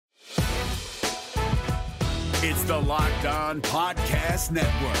It's the Locked On Podcast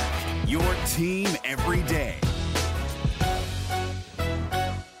Network, your team every day.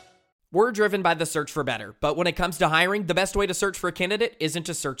 We're driven by the search for better, but when it comes to hiring, the best way to search for a candidate isn't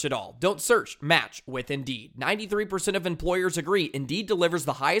to search at all. Don't search, match with Indeed. 93% of employers agree Indeed delivers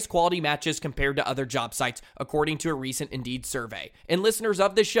the highest quality matches compared to other job sites, according to a recent Indeed survey. And listeners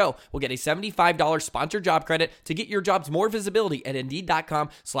of this show will get a $75 sponsored job credit to get your jobs more visibility at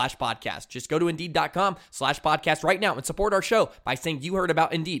Indeed.com/podcast. Just go to Indeed.com/podcast right now and support our show by saying you heard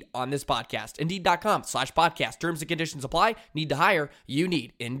about Indeed on this podcast. Indeed.com/podcast. Terms and conditions apply. Need to hire? You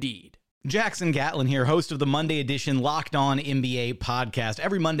need Indeed. Jackson Gatlin here, host of the Monday edition Locked On NBA podcast.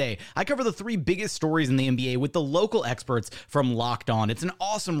 Every Monday, I cover the three biggest stories in the NBA with the local experts from Locked On. It's an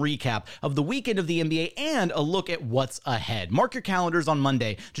awesome recap of the weekend of the NBA and a look at what's ahead. Mark your calendars on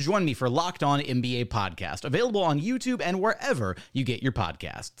Monday to join me for Locked On NBA podcast, available on YouTube and wherever you get your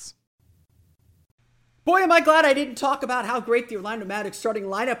podcasts. Boy, am I glad I didn't talk about how great the Orlando Magic starting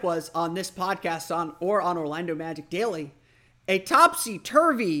lineup was on this podcast on Orlando Magic Daily. A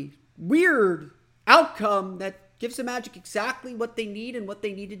topsy-turvy, weird outcome that gives the Magic exactly what they need and what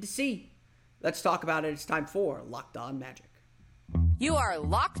they needed to see. Let's talk about it. It's time for Locked On Magic. You are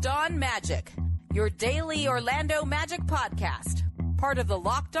Locked On Magic, your daily Orlando Magic podcast, part of the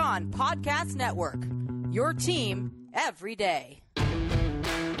Locked On Podcast Network, your team every day.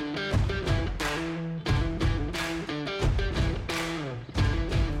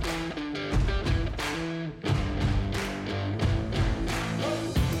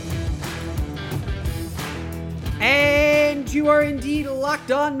 And you are indeed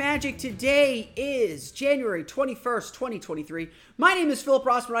Locked On Magic. Today is January 21st, 2023. My name is Philip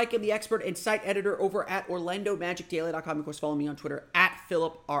Rossman-Reich. I'm the expert and site editor over at OrlandoMagicDaily.com. Of course, follow me on Twitter at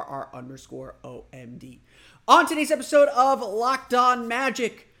PhilipRR_OMD. On today's episode of Locked On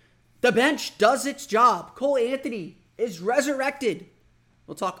Magic, the bench does its job. Cole Anthony is resurrected.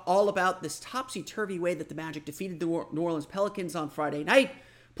 We'll talk all about this topsy-turvy way that the Magic defeated the New Orleans Pelicans on Friday night.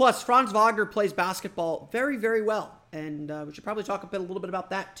 Plus, Franz Wagner plays basketball very, very well. And we should probably talk a little bit about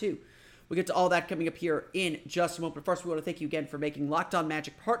that, too. We'll get to all that coming up here in just a moment. But first, we want to thank you again for making Locked On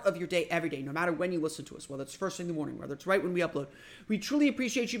Magic part of your day every day, no matter when you listen to us, whether it's first thing in the morning, whether it's right when we upload. We truly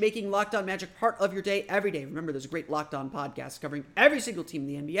appreciate you making Locked On Magic part of your day every day. Remember, there's a great Locked On podcast covering every single team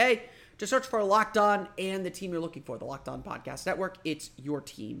in the NBA. Just search for Locked On and the team you're looking for, the Locked On Podcast Network. It's your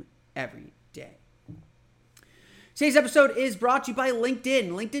team every day. Today's episode is brought to you by LinkedIn.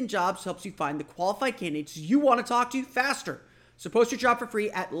 LinkedIn Jobs helps you find the qualified candidates you want to talk to faster. So post your job for free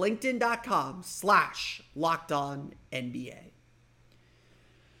at linkedin.com/LockedOnNBA.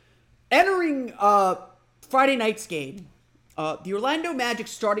 Entering Friday night's game, the Orlando Magic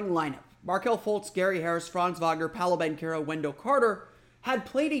starting lineup, Markelle Fultz, Gary Harris, Franz Wagner, Paolo Banchero, Wendell Carter, had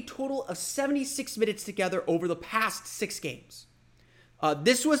played a total of 76 minutes together over the past 6 games.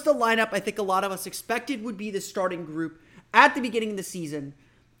 This was the lineup I think a lot of us expected would be the starting group at the beginning of the season,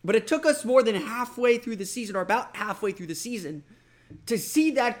 but it took us more than halfway through the season, or about halfway through the season, to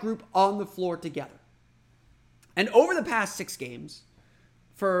see that group on the floor together. And over the past 6 games,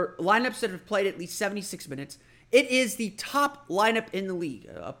 for lineups that have played at least 76 minutes, it is the top lineup in the league.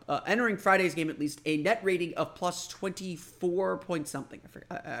 Entering Friday's game, at least, a net rating of plus 24 point something.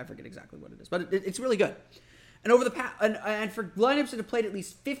 I forget exactly what it is, but it's really good. And over the and for lineups that have played at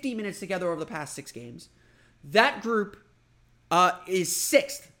least 50 minutes together over the past 6 games, that group is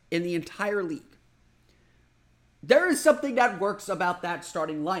 6th in the entire league. There is something that works about that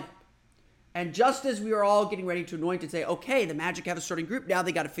starting lineup. And just as we are all getting ready to anoint and say, okay, the Magic have a starting group, now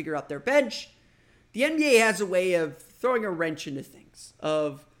they got to figure out their bench, the NBA has a way of throwing a wrench into things,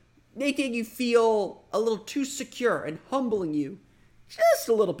 of making you feel a little too secure and humbling you just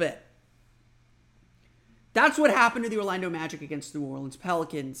a little bit. That's what happened to the Orlando Magic against the New Orleans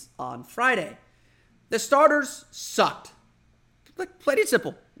Pelicans on Friday. The starters sucked. Plain and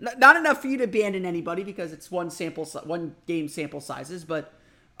simple. Not enough for you to abandon anybody because it's one game sample sizes, but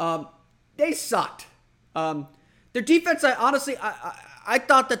they sucked. Their defense, I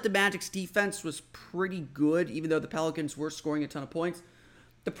thought that the Magic's defense was pretty good, even though the Pelicans were scoring a ton of points.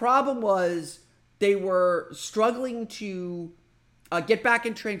 The problem was they were struggling to get back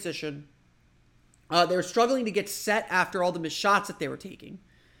in transition. They were struggling to get set after all the missed shots that they were taking.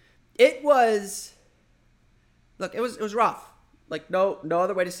 It was rough. Like, no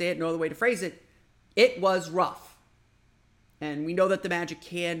other way to say it, no other way to phrase it. It was rough. And we know that the Magic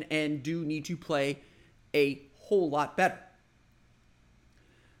can and do need to play a whole lot better.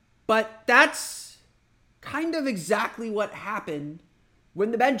 But that's kind of exactly what happened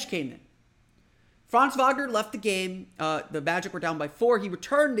when the bench came in. Franz Wagner left the game. The Magic were down by 4. He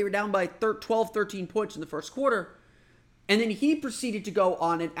returned. They were down by 12, 13 points in the first quarter. And then he proceeded to go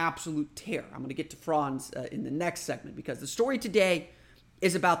on an absolute tear. I'm going to get to Franz in the next segment because the story today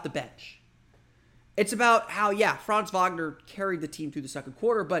is about the bench. It's about how, Franz Wagner carried the team through the second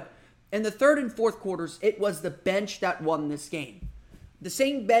quarter, but in the third and fourth quarters, it was the bench that won this game. The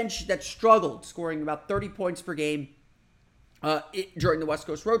same bench that struggled, scoring about 30 points per game during the West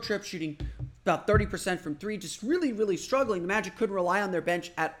Coast road trip, shooting about 30% from 3, just really, really struggling. The Magic couldn't rely on their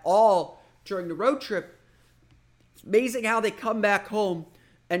bench at all during the road trip. It's amazing how they come back home,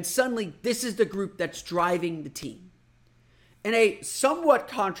 and suddenly this is the group that's driving the team. In a somewhat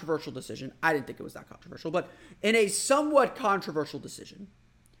controversial decision, I didn't think it was that controversial, but in a somewhat controversial decision,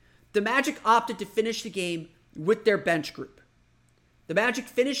 the Magic opted to finish the game with their bench group. The Magic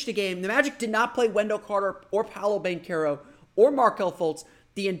finished the game. The Magic did not play Wendell Carter or Paolo Banchero or Markelle Fultz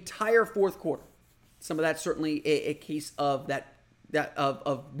the entire fourth quarter. Some of that's certainly a case of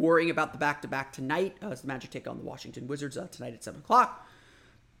of worrying about the back-to-back tonight as the Magic take on the Washington Wizards tonight at 7 o'clock.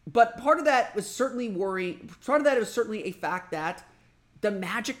 But part of that was certainly worrying. Part of that was certainly a fact that the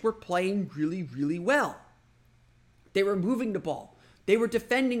Magic were playing really, really well. They were moving the ball. They were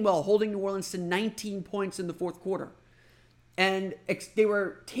defending well, holding New Orleans to 19 points in the fourth quarter. And they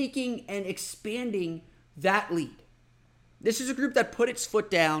were taking and expanding that lead. This is a group that put its foot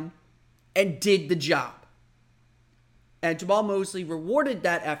down and did the job. And Jamahl Mosley rewarded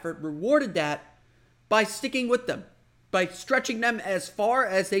that effort, rewarded that by sticking with them, by stretching them as far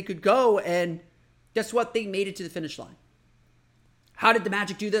as they could go. And guess what? They made it to the finish line. How did the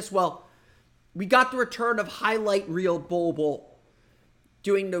Magic do this? Well, we got the return of highlight reel Bol Bol,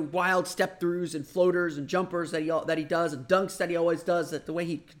 doing the wild step-throughs and floaters and jumpers that he does, and dunks that he always does, that the way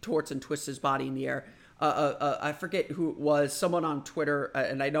he contorts and twists his body in the air. I forget who it was, someone on Twitter,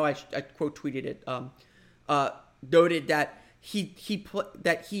 and I know I quote tweeted it, noted that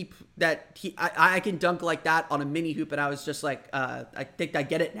I can dunk like that on a mini hoop, and I was just like, I think I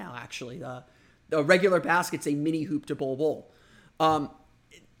get it now. Actually, the regular basket's a mini hoop to Bol Bol.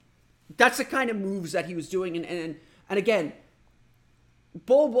 That's the kind of moves that he was doing, and again,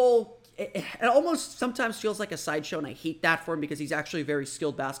 Bol Bol, it almost sometimes feels like a sideshow, and I hate that for him because he's actually a very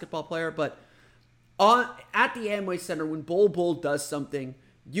skilled basketball player. But at the Amway Center, when Bol Bol does something,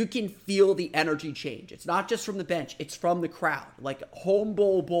 you can feel the energy change. It's not just from the bench, it's from the crowd. Like, home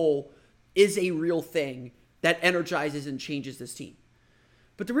Bol Bol is a real thing that energizes and changes this team.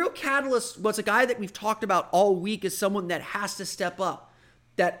 But the real catalyst was a guy that we've talked about all week as someone that has to step up,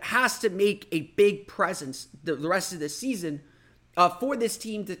 that has to make a big presence the rest of the season for this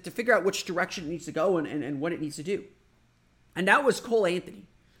team to figure out which direction it needs to go and what it needs to do. And that was Cole Anthony.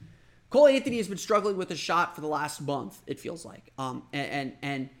 Cole Anthony has been struggling with a shot for the last month, it feels like,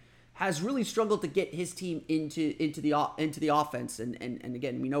 and has really struggled to get his team into the offense. And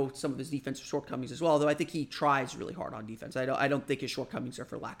again, we know some of his defensive shortcomings as well, though I think he tries really hard on defense. I don't think his shortcomings are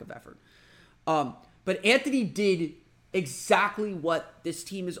for lack of effort. But Anthony did exactly what this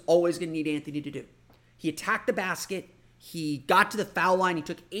team is always going to need Anthony to do. He attacked the basket. He got to the foul line. He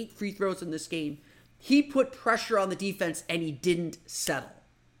took 8 free throws in this game. He put pressure on the defense, and he didn't settle.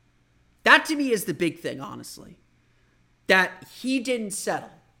 That, to me, is the big thing, honestly. That he didn't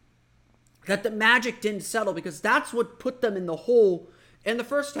settle. That the Magic didn't settle, because that's what put them in the hole in the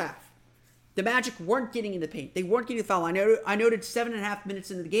first half. The Magic weren't getting in the paint. They weren't getting the foul line. I noted 7.5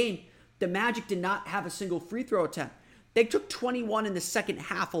 minutes into the game, the Magic did not have a single free throw attempt. They took 21 in the second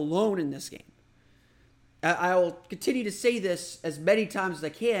half alone in this game. I will continue to say this as many times as I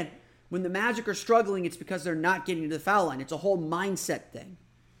can. When the Magic are struggling, it's because they're not getting to the foul line. It's a whole mindset thing.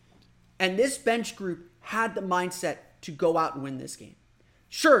 And this bench group had the mindset to go out and win this game.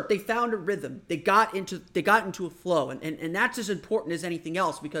 Sure, they found a rhythm. They got into a flow. And that's as important as anything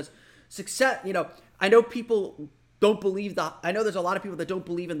else, because success, I know people don't believe I know there's a lot of people that don't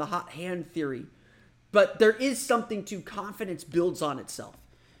believe in the hot hand theory. But there is something to confidence builds on itself.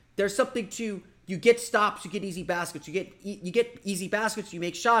 There's something to, you get stops, you get easy baskets. You get easy baskets, you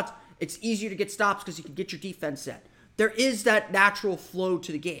make shots. It's easier to get stops because you can get your defense set. There is that natural flow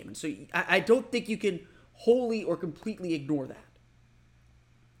to the game. And so I don't think you can wholly or completely ignore that.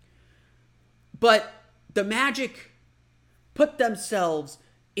 But the Magic put themselves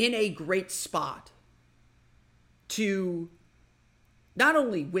in a great spot to not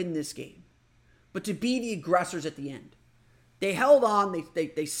only win this game, but to be the aggressors at the end. They held on.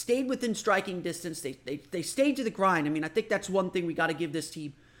 They stayed within striking distance. They stayed to the grind. I mean, I think that's one thing we got to give this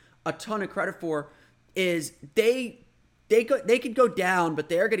team a ton of credit for, is they could go down, but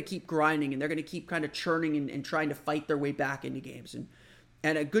they're going to keep grinding, and they're going to keep kind of churning and trying to fight their way back into games.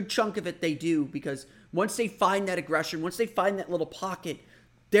 And a good chunk of it they do, because once they find that aggression, once they find that little pocket,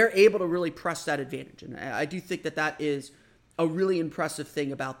 they're able to really press that advantage. And I do think that that is a really impressive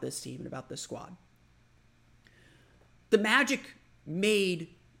thing about this team and about this squad. The Magic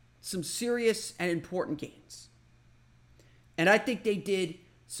made some serious and important gains. And I think they did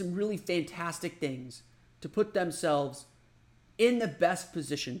some really fantastic things to put themselves in the best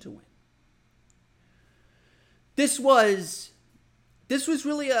position to win. This was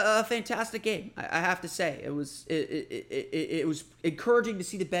really a fantastic game, I have to say. It was encouraging to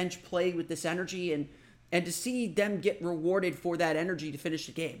see the bench play with this energy and to see them get rewarded for that energy to finish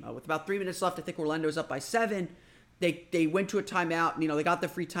the game. With about 3 minutes left, I think Orlando's up by 7. They went to a timeout, and, they got the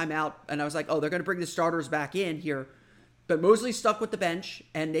free timeout, and I was like, oh, they're going to bring the starters back in here. But Mosley stuck with the bench,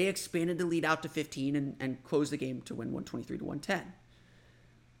 and they expanded the lead out to 15 and closed the game to win 123-110.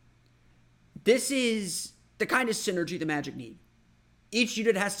 This is the kind of synergy the Magic need. Each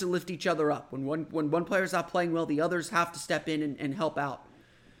unit has to lift each other up. When one player's not playing well, the others have to step in and help out.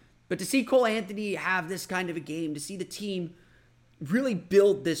 But to see Cole Anthony have this kind of a game, to see the team really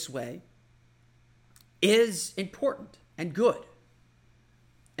build this way, is important and good.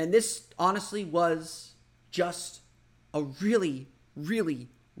 And this honestly was just a really, really,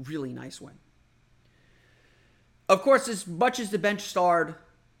 really nice win. Of course, as much as the bench starred,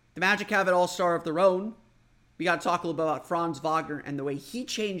 the Magic have an all-star of their own. We got to talk a little bit about Franz Wagner and the way he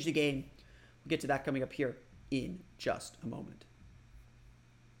changed the game. We'll get to that coming up here in just a moment.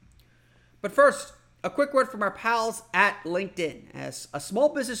 But first, a quick word from our pals at LinkedIn. As a small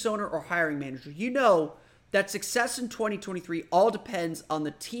business owner or hiring manager, you know that success in 2023 all depends on the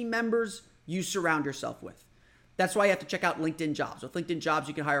team members you surround yourself with. That's why you have to check out LinkedIn Jobs. With LinkedIn Jobs,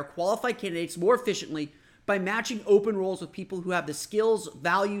 you can hire qualified candidates more efficiently by matching open roles with people who have the skills,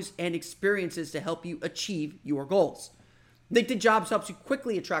 values, and experiences to help you achieve your goals. LinkedIn Jobs helps you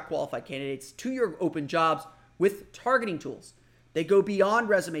quickly attract qualified candidates to your open jobs with targeting tools. They go beyond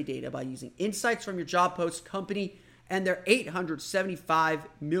resume data by using insights from your job post, company, and their 875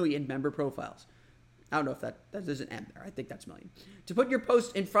 million member profiles. I don't know if there's an M there. I think that's million. To put your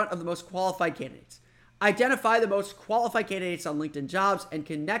post in front of the most qualified candidates. Identify the most qualified candidates on LinkedIn Jobs and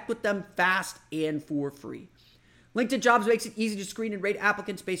connect with them fast and for free. LinkedIn Jobs makes it easy to screen and rate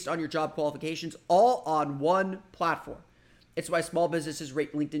applicants based on your job qualifications, all on one platform. It's why small businesses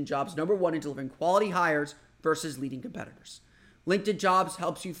rate LinkedIn Jobs number 1 in delivering quality hires versus leading competitors. LinkedIn Jobs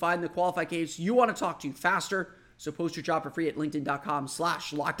helps you find the qualified candidates you want to talk to faster. So post your job for free at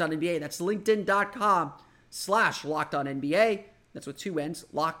linkedin.com/LockedOnNBA. That's linkedin.com/LockedOnNBA. That's with 2 N's,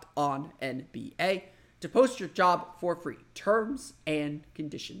 Locked On NBA. To post your job for free. Terms and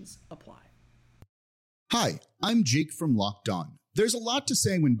conditions apply. Hi, I'm Jake from Locked On. There's a lot to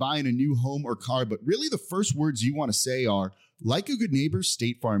say when buying a new home or car, but really the first words you want to say are, like a good neighbor,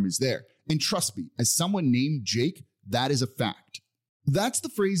 State Farm is there. And trust me, as someone named Jake, that is a fact. That's the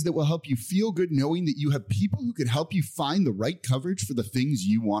phrase that will help you feel good knowing that you have people who could help you find the right coverage for the things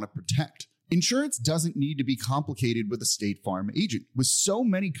you want to protect. Insurance doesn't need to be complicated with a State Farm agent. With so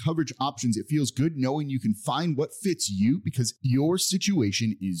many coverage options, it feels good knowing you can find what fits you because your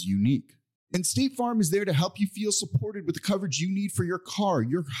situation is unique. And State Farm is there to help you feel supported with the coverage you need for your car,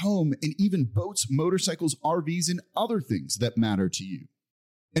 your home, and even boats, motorcycles, RVs, and other things that matter to you.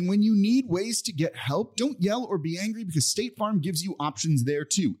 And when you need ways to get help, don't yell or be angry because State Farm gives you options there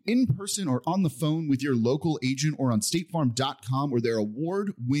too, in person or on the phone with your local agent or on statefarm.com or their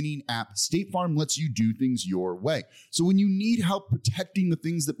award-winning app. State Farm lets you do things your way. So when you need help protecting the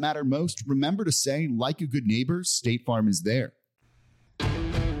things that matter most, remember to say, like a good neighbor, State Farm is there.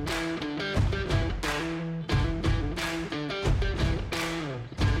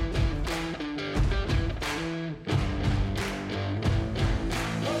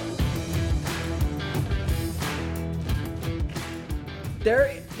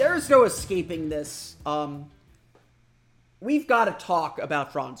 There's no escaping this. We've got to talk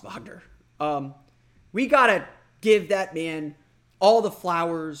about Franz Wagner. We got to give that man all the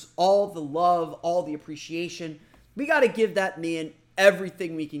flowers, all the love, all the appreciation. We got to give that man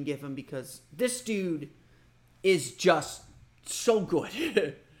everything we can give him because this dude is just so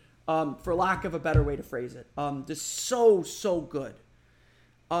good. For lack of a better way to phrase it. Just so good.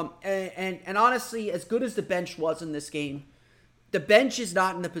 And honestly, as good as the bench was in this game, the bench is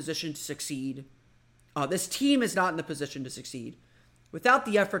not in the position to succeed. This team is not in the position to succeed without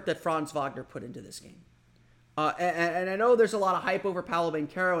the effort that Franz Wagner put into this game. And I know there's a lot of hype over Paolo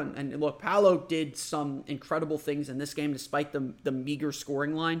Banchero, and look, Paolo did some incredible things in this game despite the meager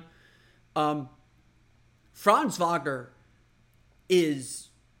scoring line. Franz Wagner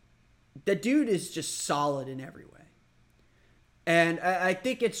the dude is just solid in every way. And I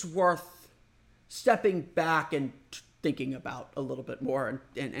think it's worth stepping back and thinking about a little bit more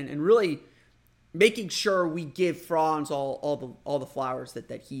and really making sure we give Franz all the flowers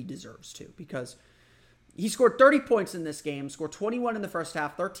that he deserves to, because he scored 30 points in this game, scored 21 in the first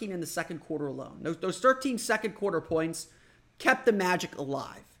half, 13 in the second quarter alone. Those 13 second quarter points kept the Magic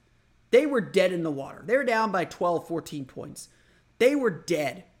alive. They were dead in the water. They were down by 12, 14 points. They were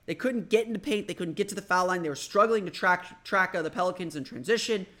dead. They couldn't get into paint. They couldn't get to the foul line. They were struggling to track the Pelicans in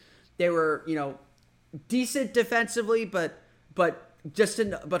transition. They were, decent defensively, but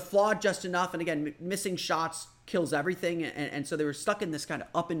flawed just enough. And again, missing shots kills everything. And so they were stuck in this kind of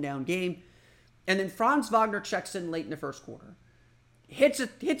up and down game. And then Franz Wagner checks in late in the first quarter, hits a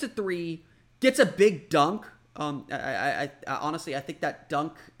three, gets a big dunk. I honestly think that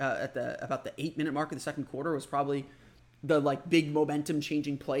dunk at about the 8-minute mark of the second quarter was probably the big momentum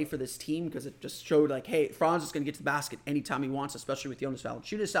changing play for this team, because it just showed hey, Franz is going to get to the basket anytime he wants, especially with Jonas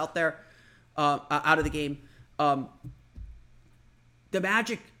Valanciunas out there out of the game. The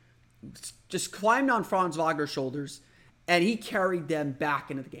Magic just climbed on Franz Wagner's shoulders, and he carried them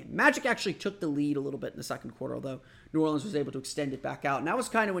back into the game. Magic actually took the lead a little bit in the second quarter, although New Orleans was able to extend it back out. And that was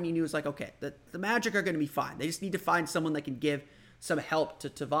kind of when you knew it was okay, the Magic are going to be fine. They just need to find someone that can give some help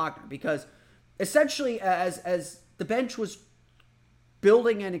to Wagner, because essentially as the bench was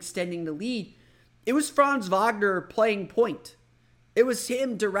building and extending the lead, it was Franz Wagner playing point. It was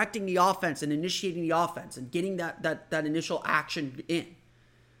him directing the offense and initiating the offense and getting that initial action in.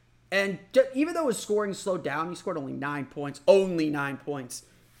 And even though his scoring slowed down, he scored only 9 points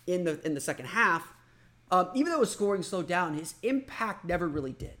in the second half. Even though his scoring slowed down, his impact never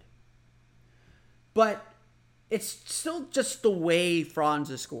really did. But it's still just the way Franz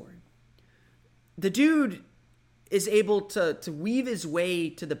is scoring. The dude is able to weave his way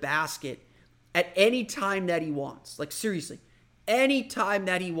to the basket at any time that he wants. Seriously, any time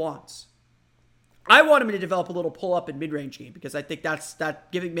that he wants. I want him to develop a little pull-up and mid-range game, because I think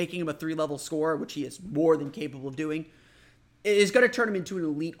making him a 3-level scorer, which he is more than capable of doing, is going to turn him into an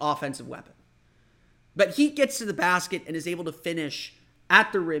elite offensive weapon. But he gets to the basket and is able to finish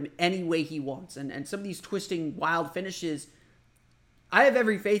at the rim any way he wants. And some of these twisting, wild finishes, I have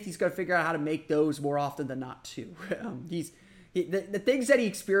every faith he's going to figure out how to make those more often than not, too. The things that he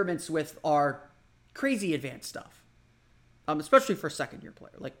experiments with are crazy advanced stuff. Especially for a second-year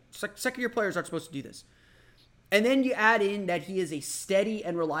player. Second-year players aren't supposed to do this. And then you add in that he is a steady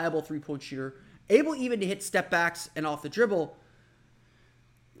and reliable three-point shooter, able even to hit step-backs and off the dribble.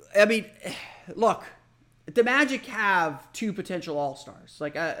 I mean, look, the Magic have 2 potential all-stars.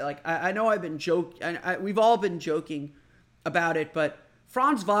 I know I've been joking. We've all been joking about it, but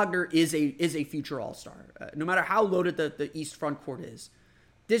Franz Wagner is a future all-star. No matter how loaded the East front court is.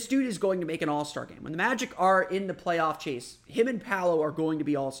 This dude is going to make an all-star game. When the Magic are in the playoff chase, him and Paolo are going to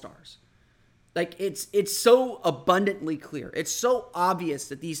be all-stars. It's so abundantly clear. It's so obvious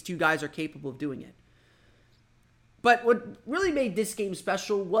that these two guys are capable of doing it. But what really made this game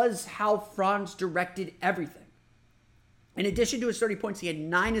special was how Franz directed everything. In addition to his 30 points, he had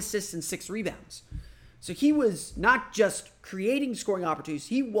 9 assists and 6 rebounds. So he was not just creating scoring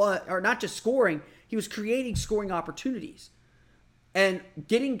opportunities. Not just scoring, he was creating scoring opportunities. And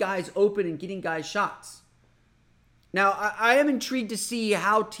getting guys open and getting guys shots. Now, I am intrigued to see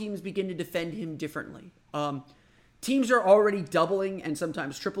how teams begin to defend him differently. Teams are already doubling and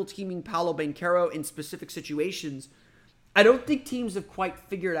sometimes triple teaming Paolo Banchero in specific situations. I don't think teams have quite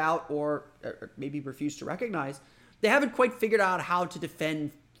figured out, or maybe refused to recognize, they haven't quite figured out how to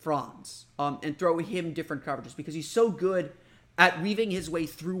defend Franz and throw him different coverages, because he's so good at weaving his way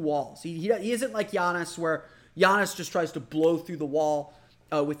through walls. He isn't like Giannis, where Giannis just tries to blow through the wall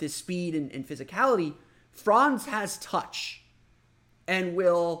with his speed and physicality. Franz has touch and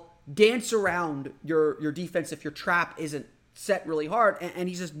will dance around your defense if your trap isn't set really hard. And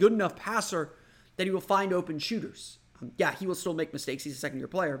he's a good enough passer that he will find open shooters. He will still make mistakes. He's a second-year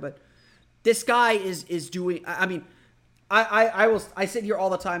player. But this guy is doing... I mean, I sit here all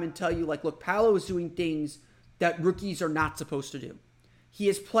the time and tell you, look, Paolo is doing things that rookies are not supposed to do. He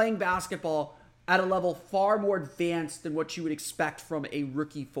is playing basketball at a level far more advanced than what you would expect from a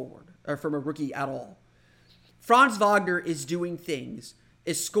rookie forward, or from a rookie at all. Franz Wagner is doing things,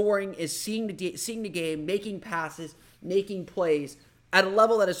 is scoring, is seeing the game, making passes, making plays at a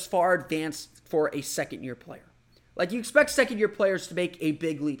level that is far advanced for a second-year player. You expect second-year players to make a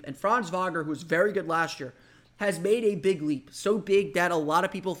big leap, and Franz Wagner, who was very good last year, has made a big leap, so big that a lot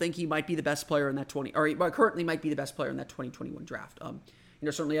of people think he might be the best player in that currently might be the best player in that 2021 draft.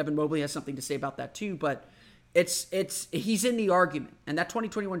 Certainly Evan Mobley has something to say about that too, but he's in the argument, and that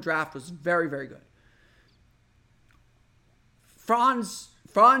 2021 draft was very, very good.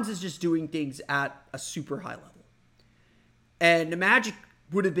 Franz is just doing things at a super high level. And the Magic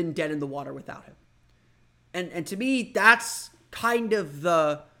would have been dead in the water without him. And to me, that's kind of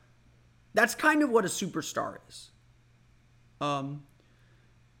what a superstar is.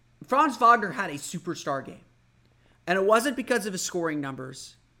 Franz Wagner had a superstar game. And it wasn't because of his scoring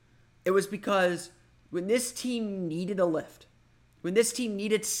numbers. It was because when this team needed a lift, when this team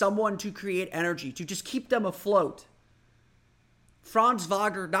needed someone to create energy, to just keep them afloat, Franz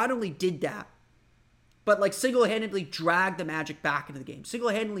Wagner not only did that, but like single-handedly dragged the Magic back into the game.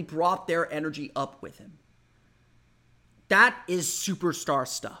 Single-handedly brought their energy up with him. That is superstar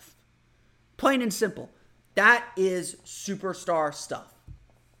stuff. Plain and simple. That is superstar stuff.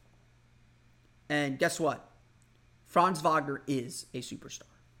 And guess what? Franz Wagner is a superstar.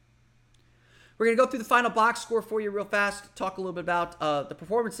 We're going to go through the final box score for you real fast. Talk a little bit about the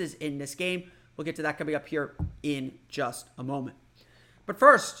performances in this game. We'll get to that coming up here in just a moment. But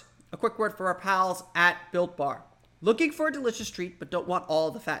first, a quick word for our pals at Built Bar. Looking for a delicious treat but don't want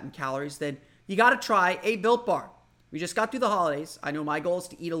all the fat and calories? Then you got to try a Built Bar. We just got through the holidays. I know my goal is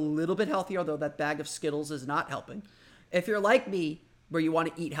to eat a little bit healthier, although that bag of Skittles is not helping. If you're like me, where you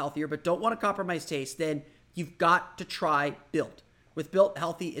want to eat healthier but don't want to compromise taste, then you've got to try Built. With Built,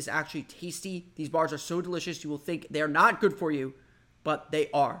 healthy is actually tasty. These bars are so delicious you will think they're not good for you, but they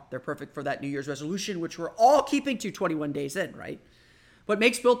are. They're perfect for that New Year's resolution, which we're all keeping to 21 days in, right? What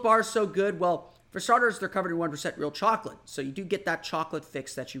makes Built bars so good? Well, for starters, they're covered in 1% real chocolate, so you do get that chocolate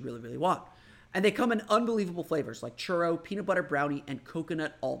fix that you really, really want. And they come in unbelievable flavors like churro, peanut butter brownie, and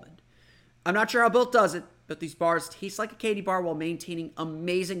coconut almond. I'm not sure how Built does it, but these bars taste like a candy bar while maintaining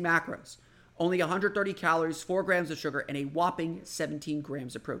amazing macros. Only 130 calories, 4 grams of sugar, and a whopping 17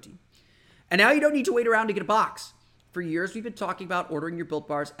 grams of protein. And now you don't need to wait around to get a box. For years, we've been talking about ordering your Built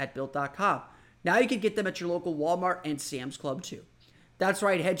bars at Built.com. Now you can get them at your local Walmart and Sam's Club too. That's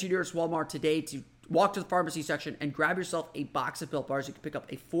right, head to your nearest Walmart today to walk to the pharmacy section and grab yourself a box of Built bars. You can pick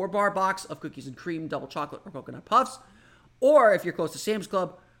up a 4-bar box of cookies and cream, double chocolate, or coconut puffs. Or if you're close to Sam's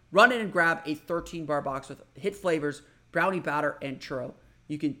Club, run in and grab a 13-bar box with hit flavors, brownie batter, and churro.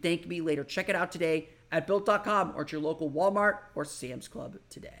 You can thank me later. Check it out today at Built.com or at your local Walmart or Sam's Club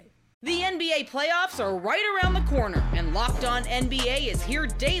today. The NBA playoffs are right around the corner, and Locked On NBA is here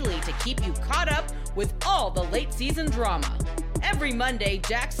daily to keep you caught up with all the late season drama. Every Monday,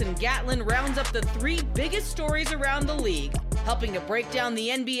 Jackson Gatlin rounds up the 3 biggest stories around the league, helping to break down the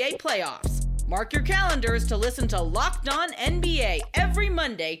NBA playoffs. Mark your calendars to listen to Locked On NBA every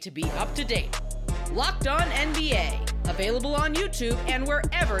Monday to be up to date. Locked On NBA, available on YouTube and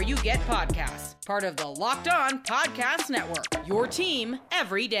wherever you get podcasts. Part of the Locked On Podcast Network, your team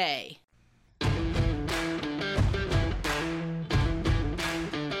every day.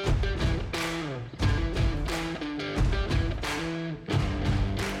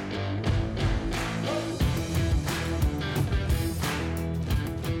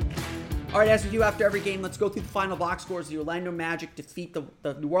 All right, as we do after every game, let's go through the final box scores. The Orlando Magic defeat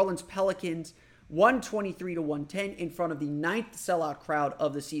the New Orleans Pelicans 123-110 in front of the 9th sellout crowd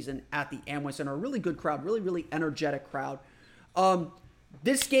of the season at the Amway Center. A really good crowd, really, really energetic crowd.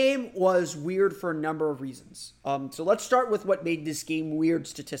 This game was weird for a number of reasons. So let's start with what made this game weird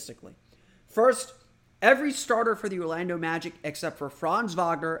statistically. First, every starter for the Orlando Magic except for Franz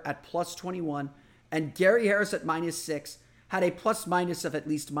Wagner at plus 21 and Gary Harris at -6 had a plus-minus of at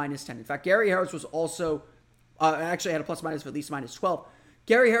least -10. In fact, Gary Harris was also, actually had a plus-minus of at least -12.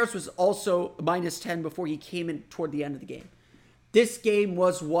 Gary Harris was also -10 before he came in toward the end of the game. This game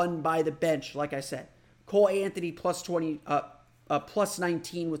was won by the bench, like I said. Cole Anthony plus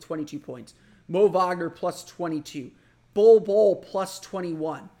 19 with 22 points. Mo Wagner plus 22. Bol plus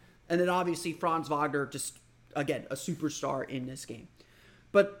 21. And then obviously Franz Wagner, just, again, a superstar in this game.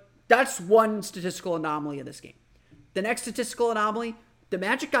 But that's one statistical anomaly in this game. The next statistical anomaly, the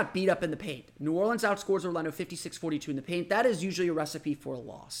Magic got beat up in the paint. New Orleans outscores Orlando 56-42 in the paint. That is usually a recipe for a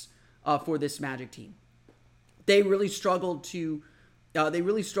loss for this Magic team. They really struggled to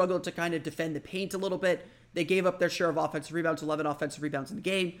kind of defend the paint a little bit. They gave up their share of offensive rebounds, 11 offensive rebounds in the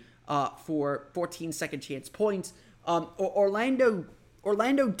game for 14 second chance points. Orlando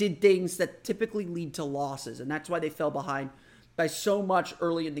did things that typically lead to losses, and that's why they fell behind by so much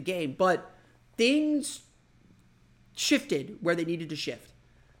early in the game. But things shifted where they needed to shift.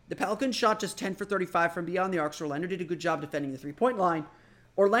 The Pelicans shot just 10 for 35 from beyond the arc, so Orlando did a good job defending the three-point line.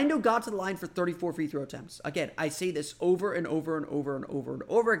 Orlando got to the line for 34 free throw attempts. Again, I say this over and over and over and over and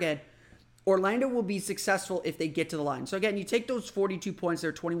over again. Orlando will be successful if they get to the line. So again, you take those 42 points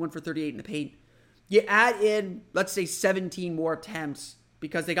there, 21 for 38 in the paint. You add in, let's say, 17 more attempts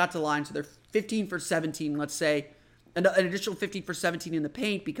because they got to the line. So they're 15 for 17, let's say. an additional 15 for 17 in the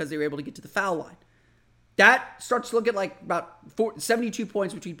paint because they were able to get to the foul line. That starts to look at like about 72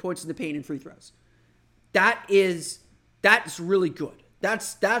 points between points in the paint and free throws. That's really good.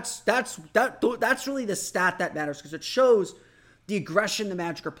 That's really the stat that matters because it shows the aggression the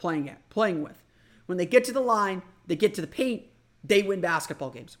Magic are playing with. When they get to the line, they get to the paint, they win basketball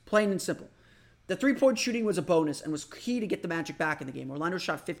games. Plain and simple. The three-point shooting was a bonus and was key to get the Magic back in the game. Orlando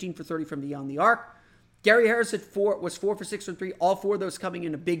shot 15 for 30 from beyond the arc. Gary Harris was 4 for 6 from 3, all 4 of those coming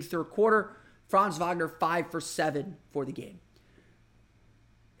in a big third quarter. Franz Wagner 5 for 7 for the game.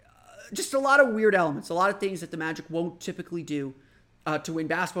 Just a lot of weird elements, a lot of things that the Magic won't typically do to win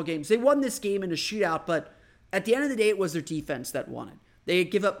basketball games. They won this game in a shootout, but at the end of the day, it was their defense that won it. They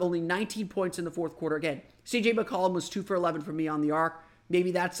give up only 19 points in the fourth quarter. Again, CJ McCollum was 2 for 11 from beyond the arc.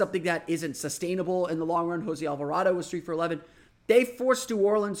 Maybe that's something that isn't sustainable in the long run. Jose Alvarado was 3 for 11. They forced New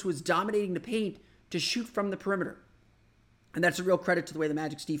Orleans, who was dominating the paint, to shoot from the perimeter. And that's a real credit to the way the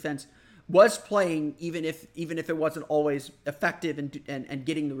Magic's defense was playing, even if it wasn't always effective and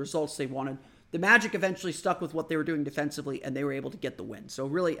getting the results they wanted. The Magic eventually stuck with what they were doing defensively, and they were able to get the win. So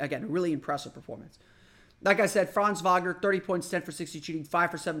really, again, a really impressive performance. Like I said, Franz Wagner, 30 points, 10 for 60 shooting,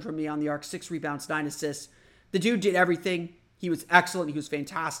 5 for 7 from beyond the arc, 6 rebounds, 9 assists. The dude did everything. He was excellent. He was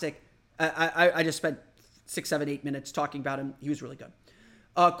fantastic. I just spent 6, 7, 8 minutes talking about him. He was really good.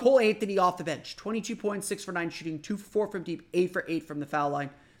 Cole Anthony off the bench, 22 points, 6 for 9 shooting, 2 for 4 from deep, 8 for 8 from the foul line,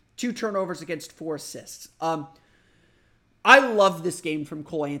 2 turnovers against 4 assists. I love this game from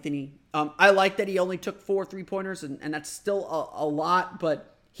Cole Anthony. I like that he only took 4 3-pointers, and that's still a lot,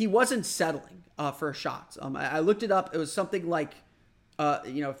 but he wasn't settling for shots. I looked it up. It was something like,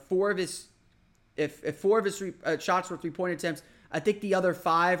 4 of his shots were 3-point attempts. I think the other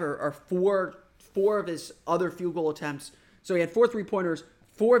 5 or 4 of his other field goal attempts. So he had 4 3-pointers.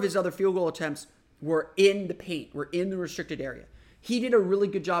 4 of his other field goal attempts were in the paint, were in the restricted area. He did a really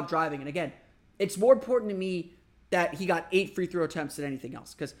good job driving. And again, it's more important to me that he got 8 free throw attempts than anything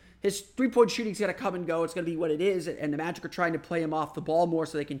else, because his 3-point shooting's got to come and go. It's going to be what it is. And the Magic are trying to play him off the ball more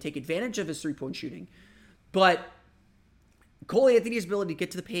so they can take advantage of his 3-point shooting. But Cole Anthony's ability to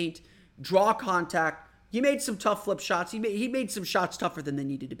get to the paint, draw contact, he made some tough flip shots. He made some shots tougher than they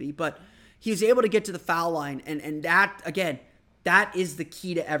needed to be, but he was able to get to the foul line. And that, again, that is the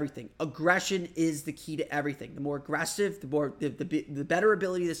key to everything. Aggression is the key to everything. The more aggressive, the better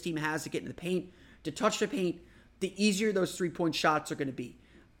ability this team has to get in the paint, to touch the paint, the easier those 3-point shots are going to be.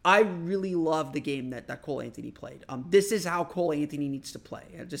 I really love the game that Cole Anthony played. This is how Cole Anthony needs to play.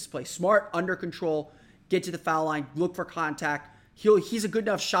 Just play smart, under control, get to the foul line, look for contact. He's a good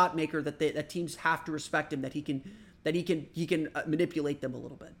enough shot maker that teams have to respect him, that he can manipulate them a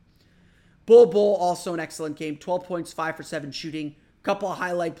little bit. Bull also an excellent game. 12 points, 5 for 7 shooting. A couple of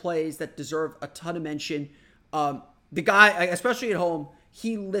highlight plays that deserve a ton of mention. The guy, especially at home,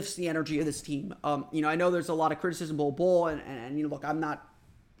 he lifts the energy of this team. I know there's a lot of criticism of Bull, and look, I'm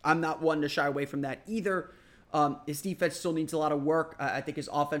not one to shy away from that either. His defense still needs a lot of work. I think his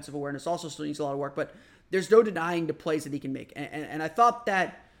offensive awareness also still needs a lot of work, but there's no denying the plays that he can make. And I thought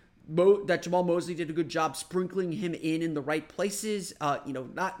that Jamal Mosley did a good job sprinkling him in the right places.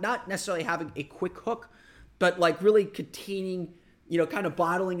 Not necessarily having a quick hook, but like really containing, kind of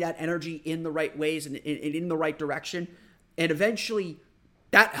bottling that energy in the right ways and in the right direction. And eventually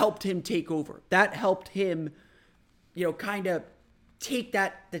that helped him take over. That helped him, kind of take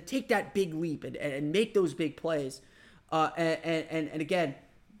that big leap and make those big plays. And again,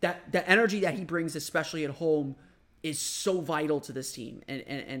 that the energy that he brings, especially at home, is so vital to this team, and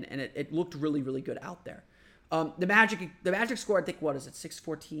it looked really, really good out there. The Magic scored, I think, what is it,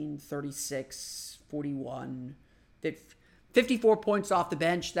 6-14, 36, 41, 54 points off the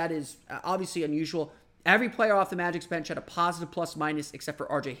bench. That is obviously unusual. Every player off the Magic's bench had a positive plus-minus except for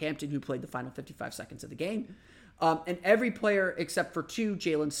RJ Hampton, who played the final 55 seconds of the game. And every player except for 2,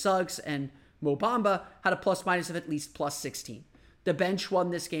 Jalen Suggs and Mo Bamba, had a plus-minus of at least plus 16. The bench won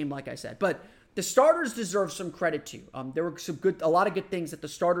this game, like I said. But the starters deserve some credit too. There were a lot of good things that the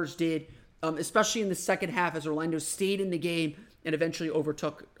starters did, especially in the second half as Orlando stayed in the game and eventually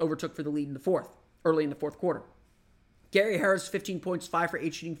overtook for the lead early in the fourth quarter. Gary Harris, 15 points, 5 for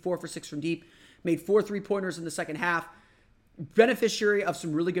 8 shooting, 4 for 6 from deep, made 4 3-pointers in the second half. Beneficiary of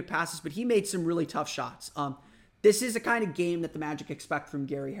some really good passes, but he made some really tough shots. This is the kind of game that the Magic expect from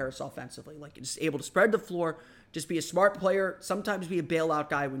Gary Harris offensively. Like, just able to spread the floor, just be a smart player, sometimes be a bailout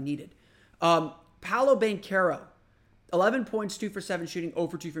guy when needed. Paolo Banchero, 11 points, 2 for 7 shooting, 0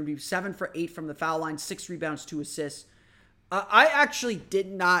 for 2 from deep, 7 for 8 from the foul line, 6 rebounds, 2 assists. I actually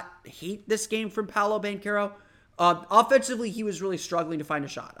did not hate this game from Paolo Banchero. Offensively, he was really struggling to find a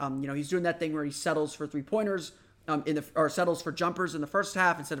shot. He's doing that thing where he settles for 3-pointers, or settles for jumpers in the first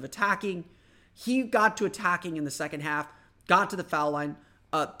half instead of attacking. He got to attacking in the second half, got to the foul line.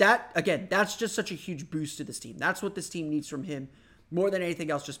 That's just such a huge boost to this team. That's what this team needs from him more than anything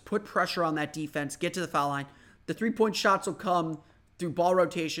else. Just put pressure on that defense, get to the foul line. The 3-point shots will come through ball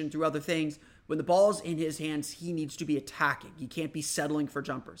rotation, through other things. When the ball's in his hands, he needs to be attacking. He can't be settling for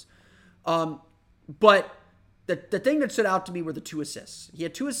jumpers. But the thing that stood out to me were the 2 assists. He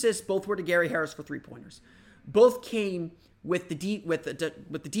had 2 assists. Both were to Gary Harris for 3-pointers. Both came with the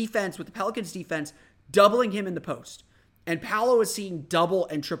defense, with the Pelicans defense, doubling him in the post. And Paolo is seeing double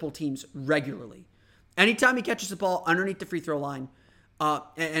and triple teams regularly. Anytime he catches the ball underneath the free throw line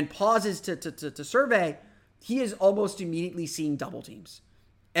and pauses to survey, he is almost immediately seeing double teams.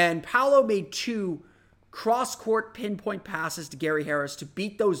 And Paolo made 2 cross-court pinpoint passes to Gary Harris to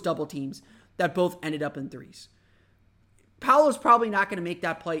beat those double teams that both ended up in threes. Paolo's probably not going to make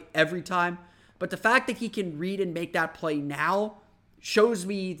that play every time, but the fact that he can read and make that play now shows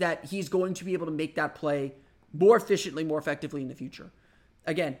me that he's going to be able to make that play more efficiently, more effectively in the future.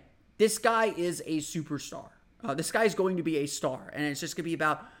 Again, this guy is a superstar. This guy is going to be a star, and it's just going to be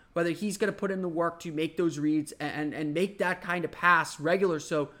about whether he's going to put in the work to make those reads and make that kind of pass regular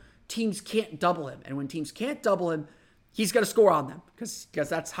so teams can't double him. And when teams can't double him, he's going to score on them because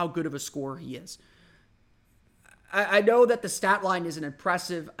that's how good of a scorer he is. I know that the stat line isn't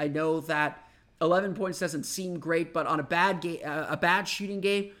impressive. I know that 11 points doesn't seem great, but on a bad shooting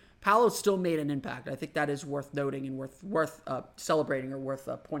game, Paolo still made an impact. I think that is worth noting and worth celebrating or worth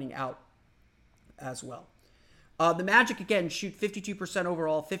pointing out as well. The Magic, again, shoot 52%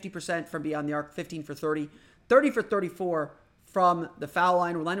 overall, 50% from beyond the arc, 15 for 30, 30 for 34 from the foul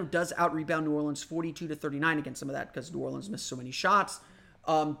line. Orlando does out-rebound New Orleans 42-39 against some of that because New Orleans missed so many shots.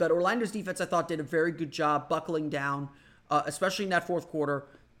 But Orlando's defense, I thought, did a very good job buckling down, especially in that fourth quarter,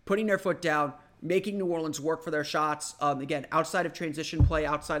 putting their foot down, making New Orleans work for their shots. Again, outside of transition play,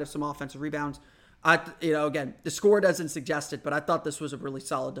 outside of some offensive rebounds. Again, the score doesn't suggest it, but I thought this was a really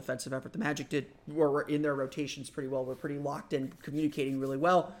solid defensive effort. The Magic were in their rotations pretty well. We're pretty locked in, communicating really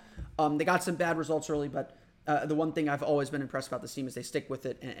well. They got some bad results early, but the one thing I've always been impressed about this team is they stick with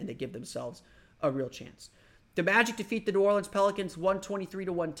it and they give themselves a real chance. The Magic defeat the New Orleans Pelicans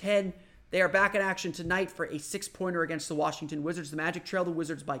 123-110. They are back in action tonight for a 6-pointer against the Washington Wizards. The Magic trail the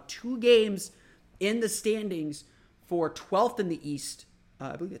Wizards by 2 games in the standings for 12th in the East.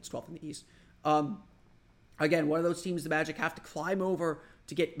 I believe it's 12th in the East. Again, one of those teams the Magic have to climb over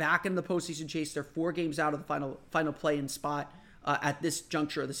to get back in the postseason chase. They're 4 games out of the final play-in spot at this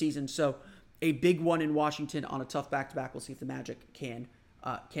juncture of the season. So a big one in Washington on a tough back-to-back. We'll see if the Magic can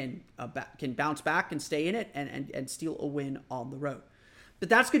bounce back and stay in it and steal a win on the road. But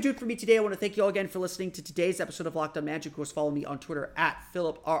that's going to do it for me today. I want to thank you all again for listening to today's episode of Locked On Magic. Of course, follow me on Twitter at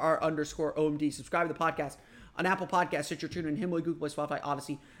 @PhilipRR_OMD. Subscribe to the podcast on Apple Podcasts, Stitcher, TuneIn, Himalaya, Google Play, Spotify,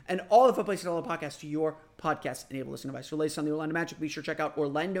 Odyssey, and all the fun places to download podcasts to your podcast-enabled listening device. For latest on the Orlando Magic, be sure to check out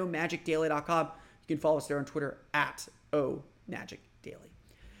OrlandoMagicDaily.com. You can follow us there on Twitter at @OMagicDaily.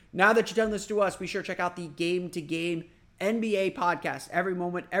 Now that you've done this to us, be sure to check out the Game to Game NBA podcast. Every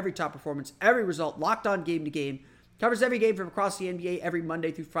moment, every top performance, every result, Locked On Game to Game. Covers every game from across the NBA every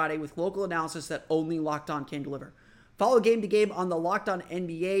Monday through Friday with local analysis that only Locked On can deliver. Follow Game to Game on the Locked On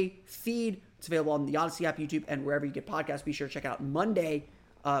NBA feed. It's available on the Odyssey app, YouTube, and wherever you get podcasts. Be sure to check out Monday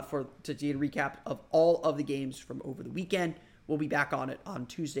to get a recap of all of the games from over the weekend. We'll be back on it on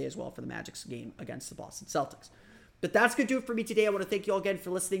Tuesday as well for the Magic's game against the Boston Celtics. But that's going to do it for me today. I want to thank you all again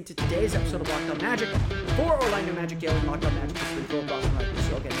for listening to today's episode of Locked On Magic. For Orlando Magic Daily and Locked On Magic, this has been Philip Ross. We'll see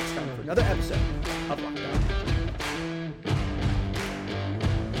you all again next time for another episode of Locked On Magic.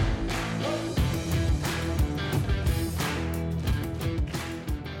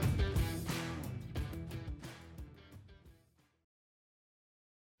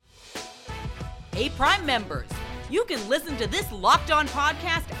 Hey, Prime members, you can listen to this Locked On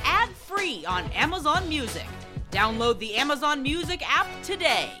podcast ad-free on Amazon Music. Download the Amazon Music app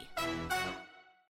today.